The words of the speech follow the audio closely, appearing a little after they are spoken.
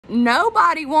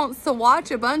Nobody wants to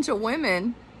watch a bunch of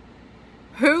women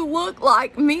who look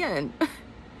like men.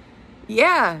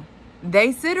 Yeah,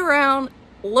 they sit around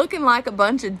looking like a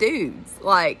bunch of dudes.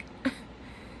 Like,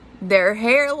 their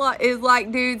hair is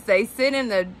like dudes. They sit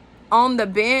on the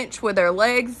bench with their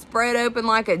legs spread open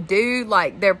like a dude.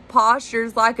 Like, their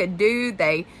posture's like a dude.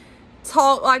 They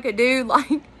talk like a dude.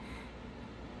 Like,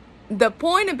 the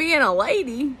point of being a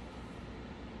lady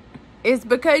is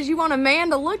because you want a man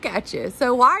to look at you.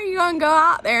 So why are you going to go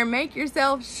out there and make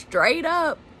yourself straight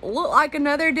up look like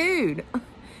another dude?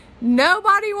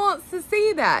 Nobody wants to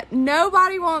see that.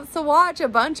 Nobody wants to watch a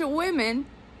bunch of women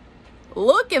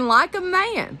looking like a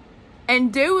man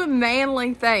and doing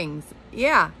manly things.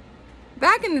 Yeah.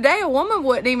 Back in the day, a woman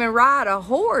wouldn't even ride a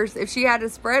horse if she had to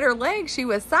spread her legs. She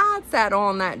was side saddle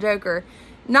on that joker.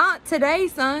 Not today,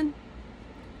 son.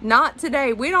 Not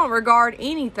today. We don't regard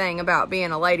anything about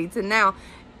being a lady to now.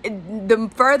 The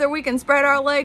further we can spread our legs,